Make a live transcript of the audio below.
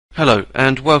Hello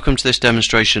and welcome to this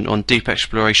demonstration on Deep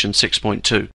Exploration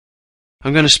 6.2.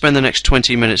 I'm going to spend the next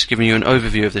 20 minutes giving you an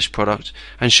overview of this product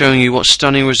and showing you what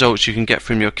stunning results you can get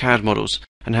from your CAD models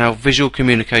and how visual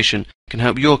communication can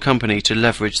help your company to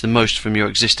leverage the most from your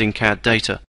existing CAD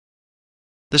data.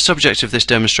 The subject of this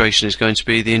demonstration is going to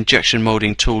be the injection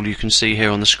molding tool you can see here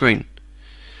on the screen.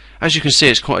 As you can see,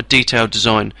 it's quite a detailed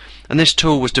design, and this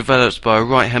tool was developed by a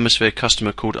right hemisphere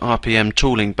customer called RPM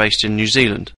Tooling based in New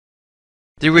Zealand.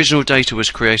 The original data was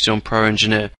created on Pro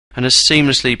Engineer and has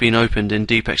seamlessly been opened in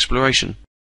Deep Exploration.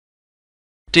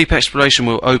 Deep Exploration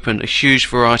will open a huge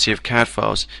variety of CAD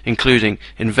files, including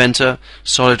Inventor,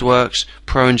 SolidWorks,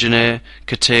 Pro Engineer,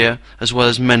 CATIA, as well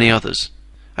as many others.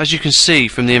 As you can see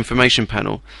from the information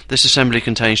panel, this assembly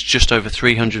contains just over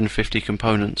 350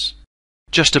 components.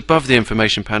 Just above the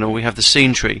information panel we have the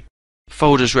scene tree.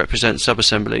 Folders represent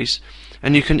subassemblies,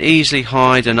 and you can easily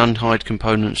hide and unhide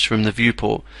components from the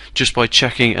viewport just by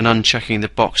checking and unchecking the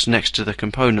box next to the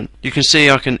component. You can see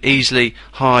I can easily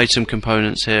hide some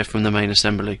components here from the main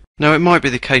assembly. Now, it might be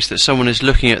the case that someone is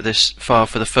looking at this file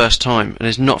for the first time and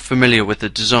is not familiar with the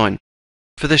design.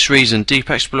 For this reason,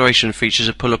 Deep Exploration features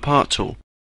a pull apart tool.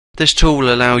 This tool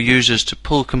will allow users to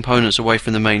pull components away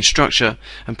from the main structure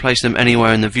and place them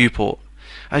anywhere in the viewport.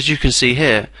 As you can see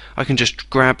here, I can just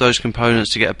grab those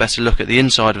components to get a better look at the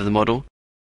inside of the model,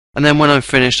 and then when I'm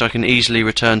finished I can easily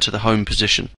return to the home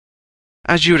position.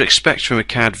 As you would expect from a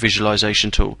CAD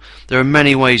visualization tool, there are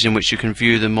many ways in which you can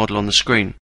view the model on the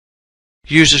screen.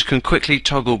 Users can quickly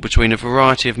toggle between a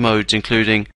variety of modes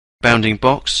including bounding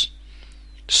box,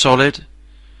 solid,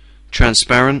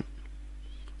 transparent,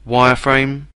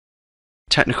 wireframe,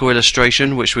 technical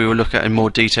illustration, which we will look at in more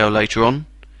detail later on,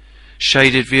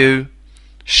 shaded view,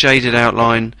 shaded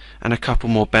outline, and a couple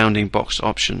more bounding box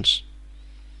options.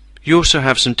 You also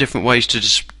have some different ways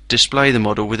to display the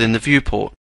model within the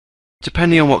viewport.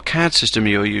 Depending on what CAD system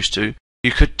you are used to,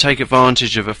 you could take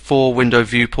advantage of a 4-window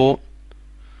viewport,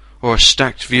 or a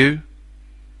stacked view,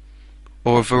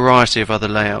 or a variety of other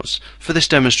layouts. For this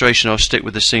demonstration I'll stick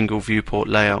with the single viewport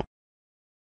layout.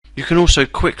 You can also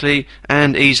quickly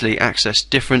and easily access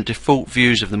different default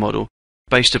views of the model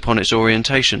based upon its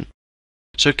orientation.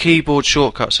 So keyboard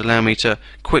shortcuts allow me to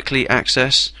quickly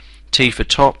access T for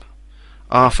top,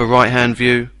 R for right hand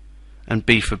view, and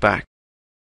B for back.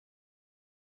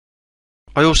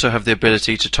 I also have the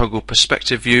ability to toggle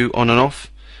perspective view on and off,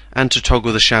 and to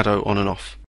toggle the shadow on and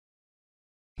off.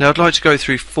 Now I'd like to go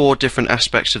through 4 different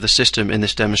aspects of the system in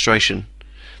this demonstration.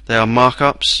 They are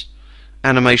markups,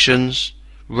 animations,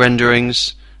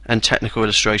 renderings, and technical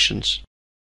illustrations.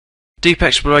 Deep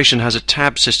Exploration has a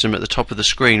tab system at the top of the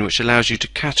screen which allows you to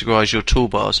categorize your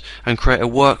toolbars and create a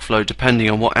workflow depending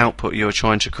on what output you are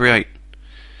trying to create.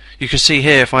 You can see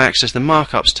here if I access the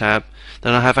Markups tab,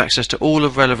 then I have access to all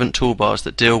of relevant toolbars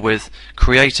that deal with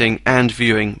creating and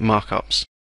viewing markups.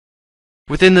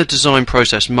 Within the design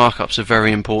process, markups are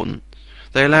very important.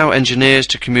 They allow engineers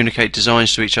to communicate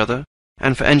designs to each other,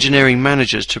 and for engineering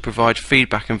managers to provide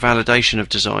feedback and validation of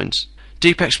designs.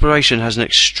 Deep Exploration has an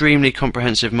extremely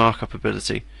comprehensive markup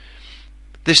ability.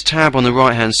 This tab on the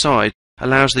right hand side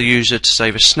allows the user to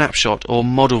save a snapshot or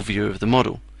model view of the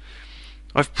model.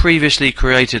 I've previously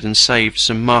created and saved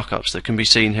some markups that can be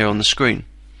seen here on the screen.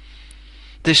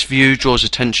 This view draws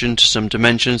attention to some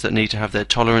dimensions that need to have their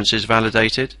tolerances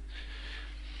validated,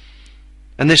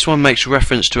 and this one makes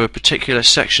reference to a particular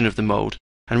section of the mold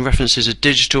and references a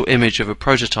digital image of a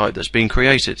prototype that's been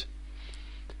created.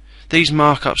 These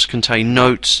markups contain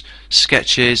notes,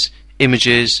 sketches,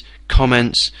 images,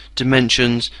 comments,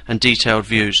 dimensions, and detailed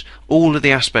views, all of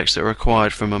the aspects that are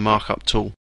required from a markup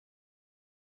tool.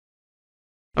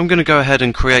 I'm going to go ahead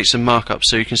and create some markups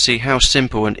so you can see how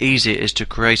simple and easy it is to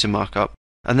create a markup,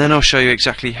 and then I'll show you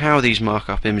exactly how these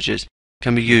markup images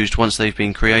can be used once they've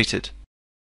been created.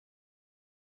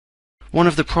 One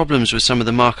of the problems with some of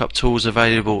the markup tools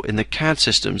available in the CAD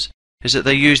systems is that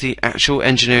they use the actual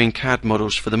engineering CAD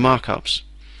models for the markups.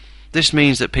 This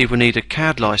means that people need a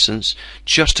CAD license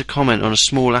just to comment on a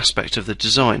small aspect of the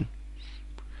design.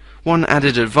 One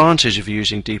added advantage of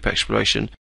using Deep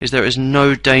Exploration is there is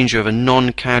no danger of a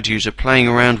non-CAD user playing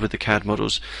around with the CAD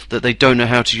models that they don't know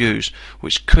how to use,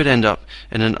 which could end up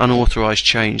in an unauthorized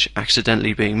change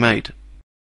accidentally being made.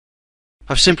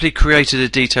 I've simply created a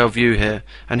detailed view here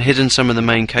and hidden some of the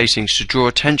main casings to draw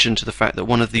attention to the fact that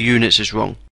one of the units is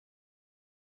wrong.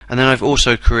 And then I've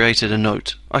also created a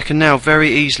note. I can now very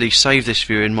easily save this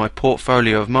view in my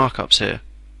portfolio of markups here.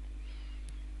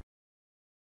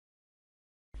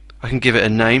 I can give it a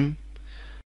name,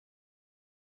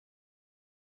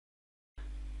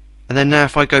 and then now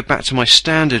if I go back to my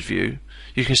standard view,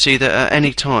 you can see that at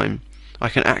any time I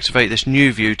can activate this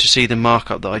new view to see the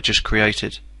markup that I just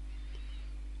created.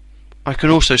 I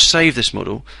can also save this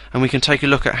model, and we can take a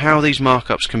look at how these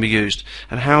markups can be used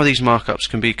and how these markups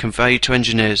can be conveyed to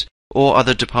engineers or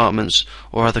other departments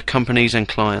or other companies and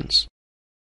clients.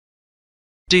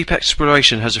 Deep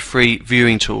Exploration has a free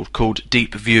viewing tool called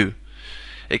Deep View.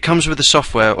 It comes with the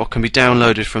software or can be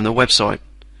downloaded from the website.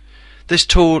 This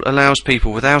tool allows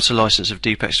people without a license of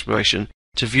Deep Exploration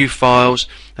to view files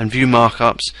and view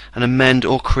markups and amend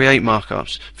or create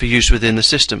markups for use within the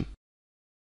system.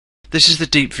 This is the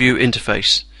Deep View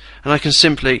interface, and I can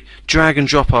simply drag and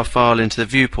drop our file into the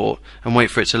viewport and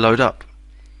wait for it to load up.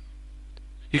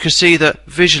 You can see that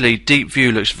visually Deep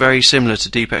View looks very similar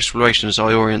to Deep Exploration as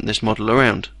I orient this model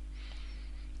around.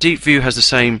 Deep View has the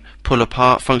same pull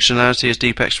apart functionality as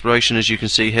Deep Exploration, as you can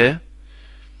see here.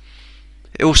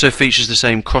 It also features the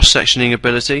same cross-sectioning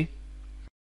ability,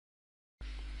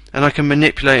 and I can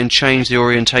manipulate and change the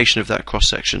orientation of that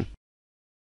cross-section.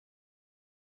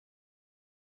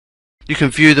 You can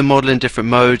view the model in different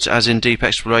modes as in Deep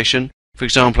Exploration. For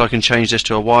example, I can change this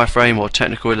to a wireframe or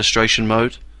technical illustration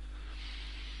mode.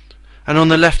 And on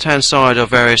the left hand side are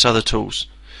various other tools.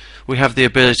 We have the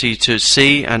ability to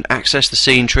see and access the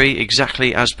scene tree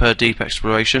exactly as per Deep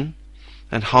Exploration,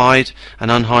 and hide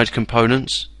and unhide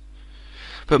components.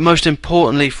 But most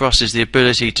importantly for us is the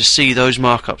ability to see those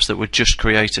markups that were just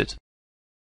created.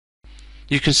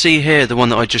 You can see here the one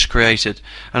that I just created,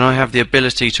 and I have the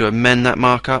ability to amend that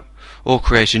markup or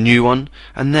create a new one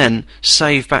and then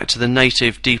save back to the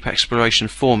native Deep Exploration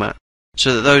format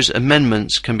so that those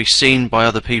amendments can be seen by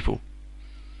other people.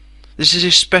 This is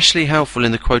especially helpful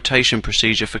in the quotation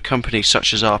procedure for companies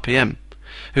such as RPM,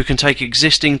 who can take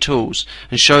existing tools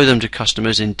and show them to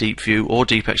customers in Deep View or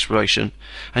Deep Exploration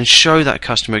and show that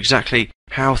customer exactly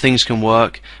how things can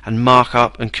work and mark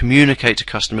up and communicate to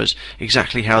customers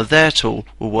exactly how their tool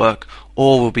will work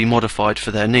or will be modified for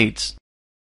their needs.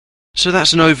 So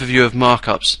that's an overview of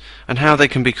markups and how they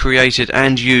can be created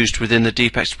and used within the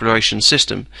Deep Exploration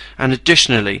system, and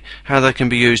additionally how they can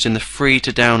be used in the free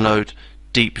to download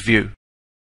Deep View.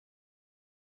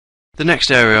 The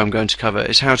next area I'm going to cover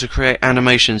is how to create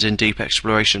animations in Deep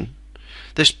Exploration.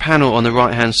 This panel on the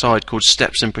right hand side called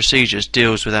Steps and Procedures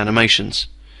deals with animations.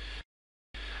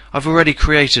 I've already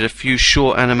created a few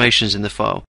short animations in the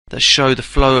file that show the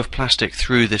flow of plastic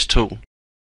through this tool.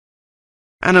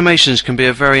 Animations can be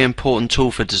a very important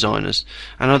tool for designers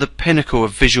and are the pinnacle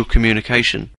of visual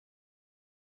communication.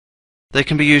 They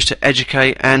can be used to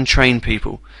educate and train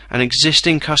people, and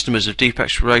existing customers of Deep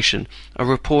Exploration are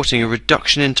reporting a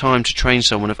reduction in time to train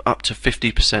someone of up to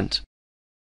 50%.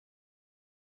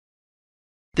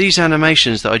 These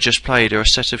animations that I just played are a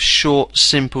set of short,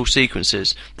 simple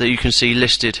sequences that you can see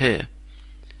listed here.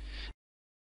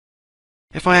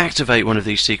 If I activate one of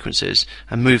these sequences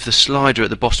and move the slider at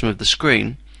the bottom of the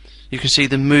screen, you can see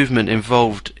the movement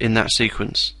involved in that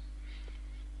sequence.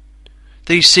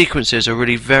 These sequences are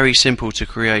really very simple to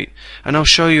create, and I'll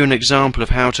show you an example of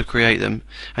how to create them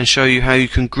and show you how you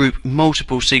can group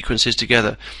multiple sequences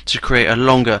together to create a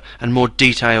longer and more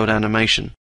detailed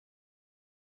animation.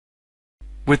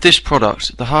 With this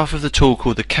product, the half of the tool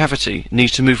called the cavity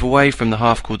needs to move away from the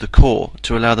half called the core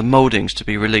to allow the mouldings to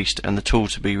be released and the tool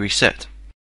to be reset.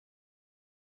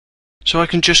 So I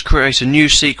can just create a new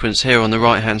sequence here on the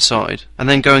right hand side and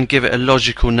then go and give it a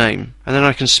logical name, and then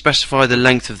I can specify the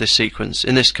length of this sequence.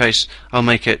 In this case I'll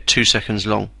make it 2 seconds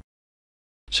long.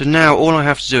 So now all I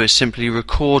have to do is simply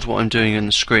record what I'm doing on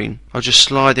the screen. I'll just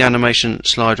slide the animation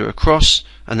slider across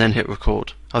and then hit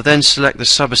record. I'll then select the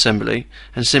subassembly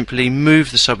and simply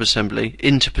move the subassembly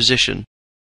into position.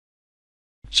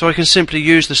 So I can simply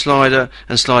use the slider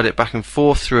and slide it back and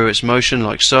forth through its motion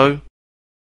like so.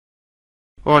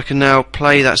 Or I can now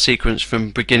play that sequence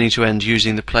from beginning to end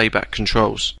using the playback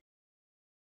controls.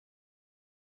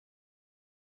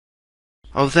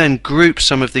 I'll then group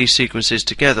some of these sequences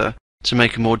together to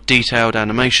make a more detailed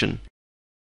animation.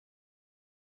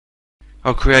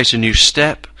 I'll create a new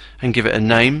step and give it a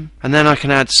name, and then I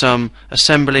can add some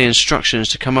assembly instructions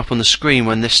to come up on the screen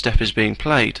when this step is being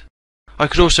played. I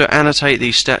could also annotate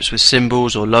these steps with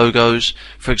symbols or logos,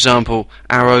 for example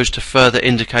arrows to further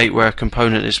indicate where a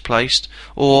component is placed,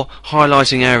 or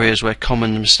highlighting areas where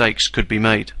common mistakes could be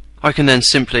made. I can then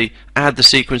simply add the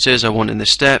sequences I want in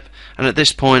this step, and at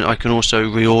this point I can also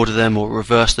reorder them or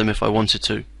reverse them if I wanted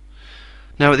to.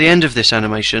 Now at the end of this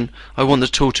animation I want the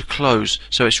tool to close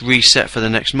so it's reset for the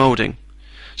next moulding.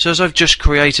 So as I've just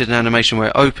created an animation where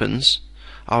it opens,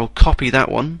 I'll copy that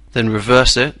one, then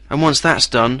reverse it, and once that's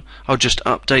done I'll just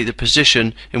update the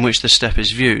position in which the step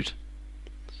is viewed.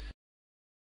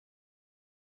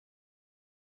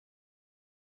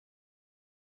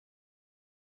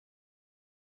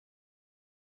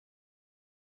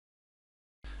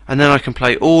 and then I can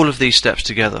play all of these steps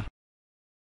together.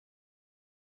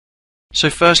 So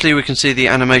firstly we can see the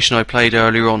animation I played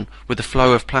earlier on with the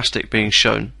flow of plastic being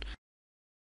shown.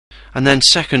 And then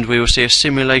second we will see a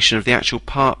simulation of the actual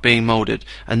part being moulded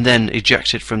and then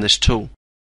ejected from this tool.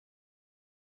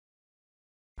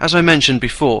 As I mentioned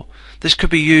before, this could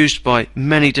be used by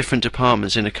many different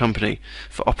departments in a company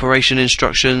for operation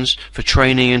instructions, for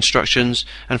training instructions,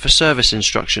 and for service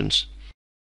instructions.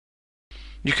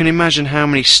 You can imagine how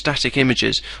many static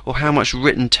images or how much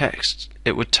written text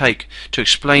it would take to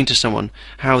explain to someone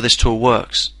how this tool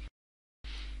works.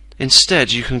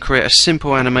 Instead, you can create a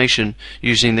simple animation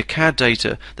using the CAD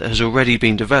data that has already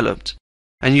been developed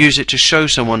and use it to show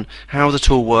someone how the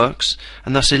tool works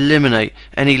and thus eliminate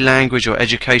any language or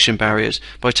education barriers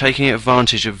by taking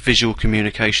advantage of visual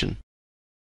communication.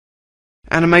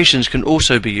 Animations can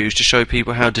also be used to show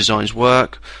people how designs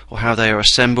work or how they are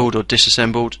assembled or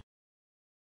disassembled,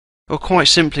 or quite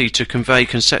simply to convey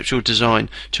conceptual design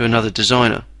to another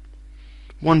designer.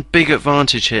 One big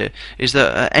advantage here is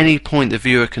that at any point the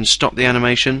viewer can stop the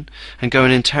animation and go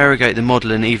and interrogate the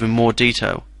model in even more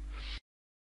detail.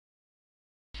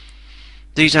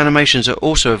 These animations are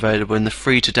also available in the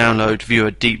free-to-download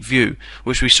viewer Deep View,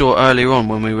 which we saw earlier on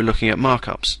when we were looking at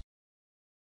markups.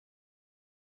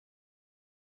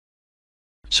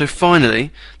 So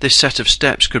finally, this set of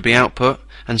steps could be output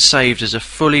and saved as a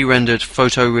fully rendered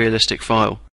photorealistic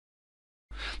file,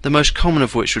 the most common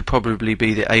of which would probably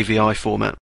be the AVI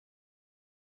format.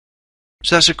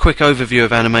 So that's a quick overview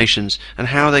of animations and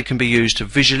how they can be used to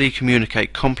visually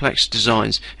communicate complex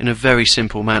designs in a very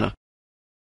simple manner.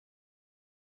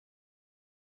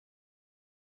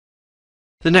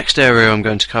 The next area I'm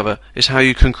going to cover is how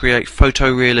you can create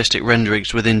photorealistic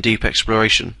renderings within Deep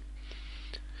Exploration.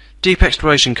 Deep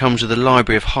Exploration comes with a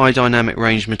library of high dynamic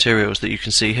range materials that you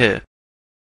can see here.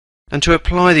 And to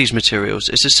apply these materials,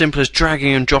 it's as simple as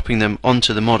dragging and dropping them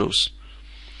onto the models.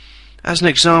 As an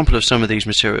example of some of these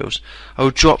materials, I will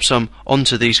drop some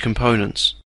onto these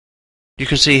components. You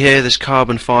can see here this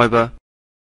carbon fibre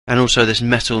and also this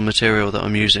metal material that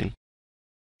I'm using.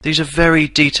 These are very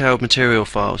detailed material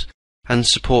files and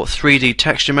support 3D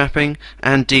texture mapping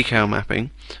and decal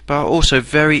mapping, but are also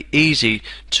very easy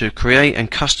to create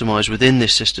and customize within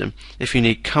this system if you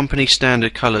need company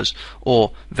standard colors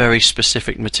or very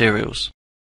specific materials.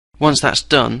 Once that's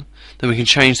done, then we can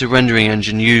change the rendering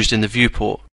engine used in the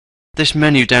viewport. This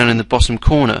menu down in the bottom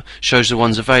corner shows the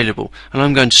ones available, and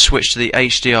I'm going to switch to the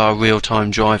HDR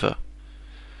real-time driver.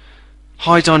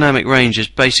 High dynamic range is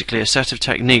basically a set of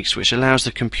techniques which allows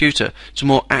the computer to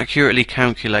more accurately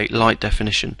calculate light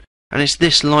definition, and it's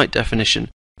this light definition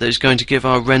that is going to give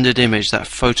our rendered image that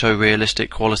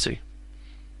photorealistic quality.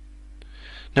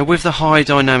 Now with the high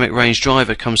dynamic range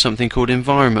driver comes something called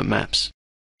environment maps.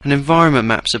 And environment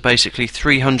maps are basically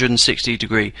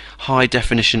 360-degree high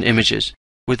definition images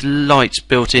with lights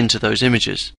built into those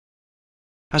images.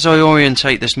 As I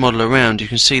orientate this model around, you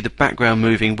can see the background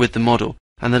moving with the model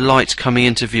and the lights coming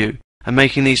into view and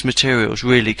making these materials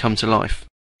really come to life.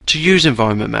 To use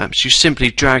environment maps, you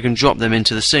simply drag and drop them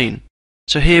into the scene.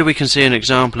 So here we can see an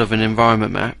example of an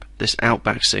environment map, this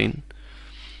outback scene.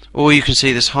 Or you can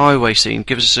see this highway scene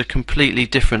gives us a completely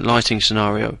different lighting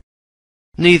scenario.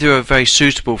 Neither are very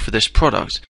suitable for this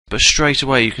product, but straight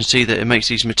away you can see that it makes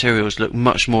these materials look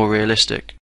much more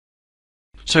realistic.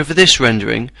 So for this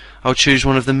rendering, I'll choose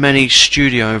one of the many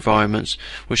studio environments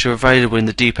which are available in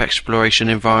the Deep Exploration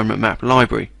Environment Map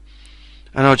library.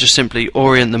 And I'll just simply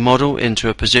orient the model into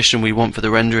a position we want for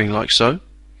the rendering, like so.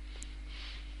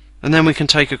 And then we can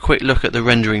take a quick look at the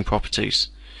rendering properties.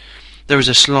 There is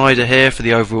a slider here for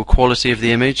the overall quality of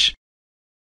the image,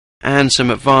 and some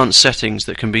advanced settings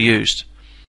that can be used.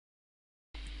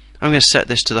 I'm going to set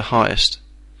this to the highest.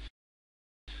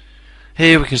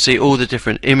 Here we can see all the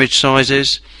different image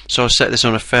sizes, so I'll set this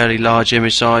on a fairly large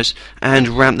image size and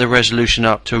ramp the resolution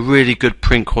up to a really good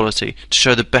print quality to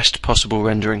show the best possible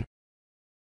rendering.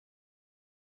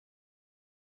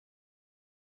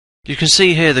 You can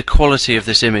see here the quality of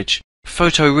this image,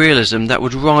 photorealism that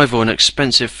would rival an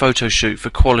expensive photo shoot for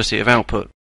quality of output.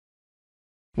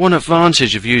 One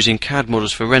advantage of using CAD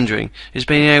models for rendering is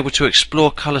being able to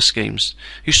explore colour schemes.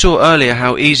 You saw earlier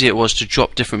how easy it was to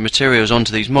drop different materials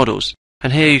onto these models,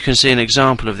 and here you can see an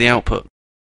example of the output.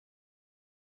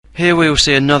 Here we will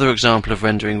see another example of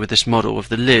rendering with this model of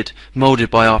the lid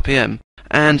moulded by RPM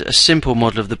and a simple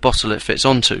model of the bottle it fits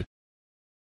onto.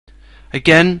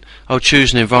 Again, I'll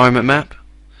choose an environment map,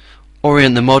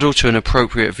 orient the model to an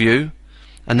appropriate view,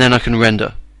 and then I can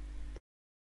render.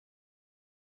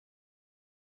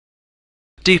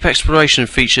 Deep Exploration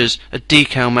features a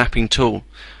decal mapping tool,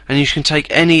 and you can take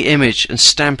any image and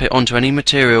stamp it onto any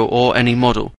material or any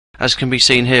model, as can be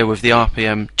seen here with the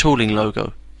RPM tooling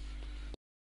logo.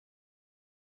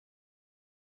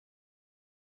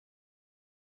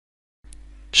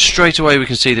 Straight away we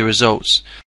can see the results.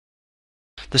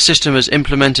 The system has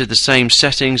implemented the same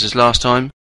settings as last time,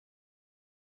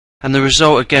 and the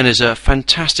result again is a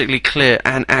fantastically clear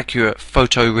and accurate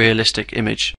photorealistic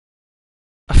image.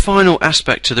 A final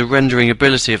aspect to the rendering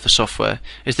ability of the software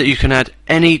is that you can add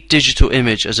any digital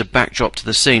image as a backdrop to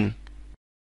the scene.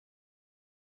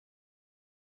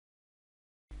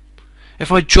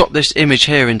 If I drop this image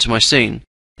here into my scene,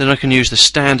 then I can use the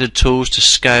standard tools to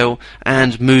scale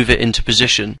and move it into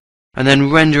position, and then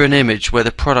render an image where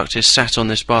the product is sat on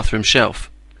this bathroom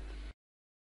shelf.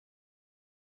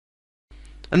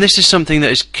 And this is something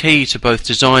that is key to both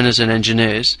designers and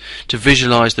engineers to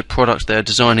visualize the product they are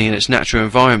designing in its natural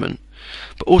environment,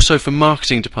 but also for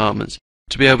marketing departments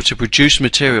to be able to produce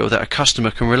material that a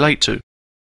customer can relate to.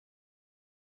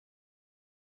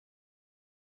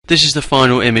 This is the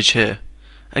final image here.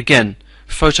 Again,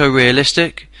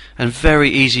 photorealistic and very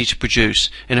easy to produce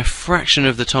in a fraction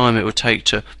of the time it would take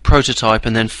to prototype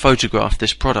and then photograph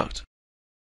this product.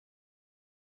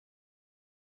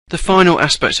 The final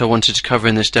aspect I wanted to cover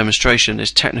in this demonstration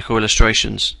is technical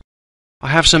illustrations. I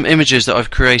have some images that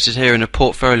I've created here in a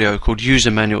portfolio called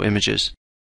user manual images.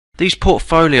 These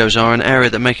portfolios are an area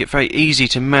that make it very easy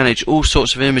to manage all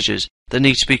sorts of images that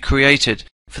need to be created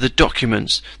for the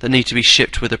documents that need to be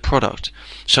shipped with a product,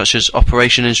 such as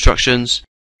operation instructions,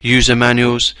 user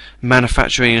manuals,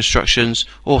 manufacturing instructions,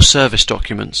 or service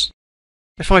documents.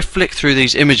 If I flick through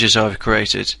these images I've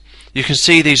created, you can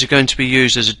see these are going to be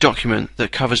used as a document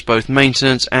that covers both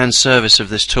maintenance and service of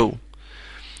this tool.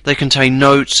 They contain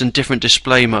notes and different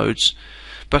display modes,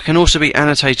 but can also be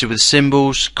annotated with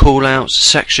symbols, callouts,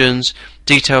 sections,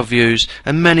 detail views,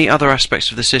 and many other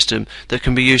aspects of the system that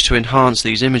can be used to enhance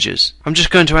these images. I'm just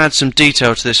going to add some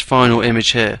detail to this final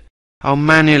image here. I'll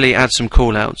manually add some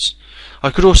callouts. I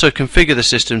could also configure the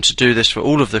system to do this for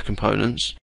all of the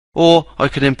components, or I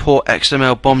could import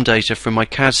XML BOM data from my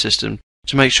CAD system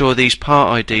to make sure these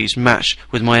part IDs match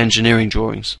with my engineering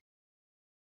drawings.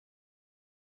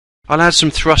 I'll add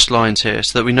some thrust lines here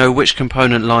so that we know which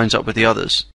component lines up with the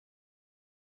others.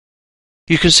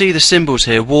 You can see the symbols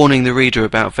here warning the reader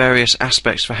about various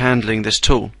aspects for handling this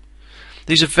tool.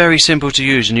 These are very simple to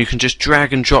use, and you can just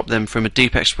drag and drop them from a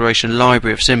Deep Exploration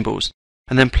library of symbols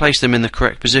and then place them in the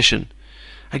correct position.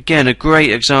 Again, a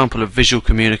great example of visual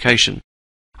communication.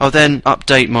 I'll then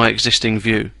update my existing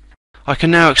view. I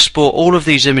can now export all of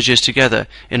these images together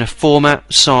in a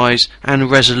format, size,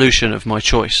 and resolution of my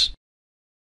choice.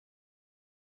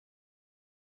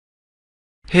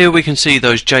 Here we can see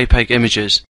those JPEG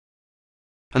images,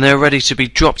 and they are ready to be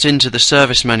dropped into the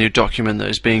service manual document that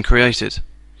is being created.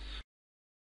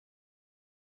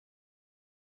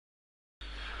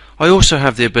 I also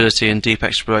have the ability in Deep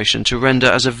Exploration to render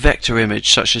as a vector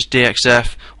image such as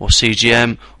DXF or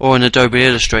CGM or an Adobe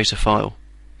Illustrator file.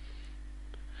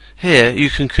 Here you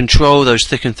can control those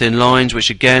thick and thin lines, which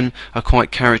again are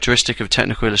quite characteristic of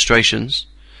technical illustrations,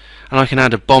 and I can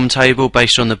add a BOM table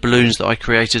based on the balloons that I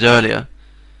created earlier,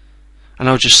 and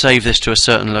I'll just save this to a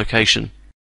certain location.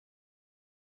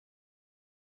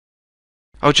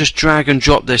 I'll just drag and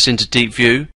drop this into Deep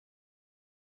View,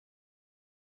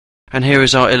 and here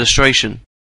is our illustration.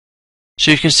 So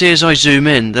you can see as I zoom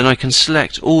in, then I can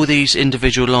select all these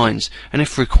individual lines, and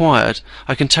if required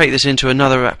I can take this into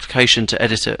another application to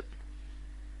edit it.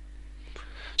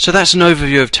 So that's an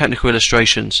overview of technical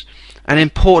illustrations, an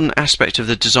important aspect of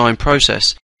the design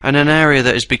process, and an area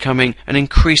that is becoming an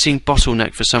increasing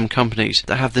bottleneck for some companies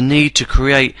that have the need to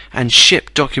create and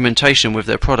ship documentation with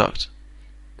their product.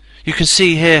 You can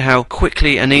see here how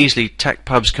quickly and easily tech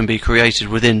pubs can be created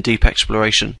within Deep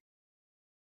Exploration.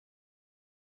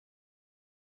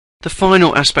 The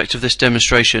final aspect of this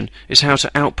demonstration is how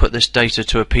to output this data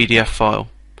to a PDF file.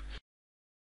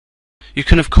 You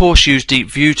can of course use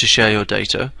Deep View to share your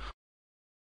data,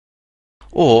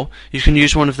 or you can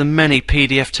use one of the many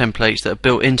PDF templates that are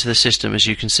built into the system, as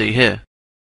you can see here.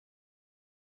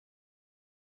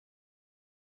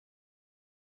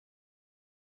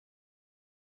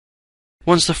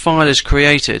 Once the file is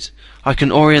created, I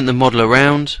can orient the model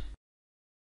around,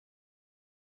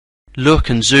 look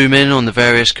and zoom in on the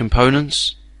various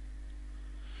components,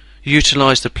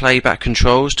 utilize the playback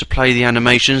controls to play the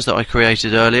animations that I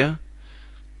created earlier,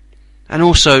 and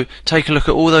also take a look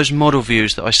at all those model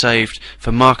views that I saved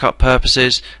for markup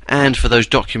purposes and for those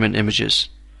document images.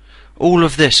 All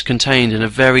of this contained in a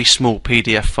very small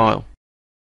PDF file.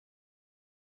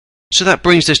 So that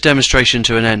brings this demonstration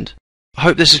to an end. I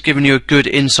hope this has given you a good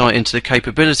insight into the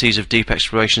capabilities of Deep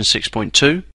Exploration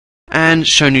 6.2 and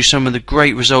shown you some of the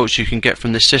great results you can get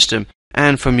from this system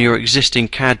and from your existing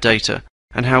CAD data,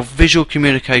 and how visual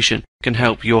communication can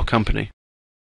help your company.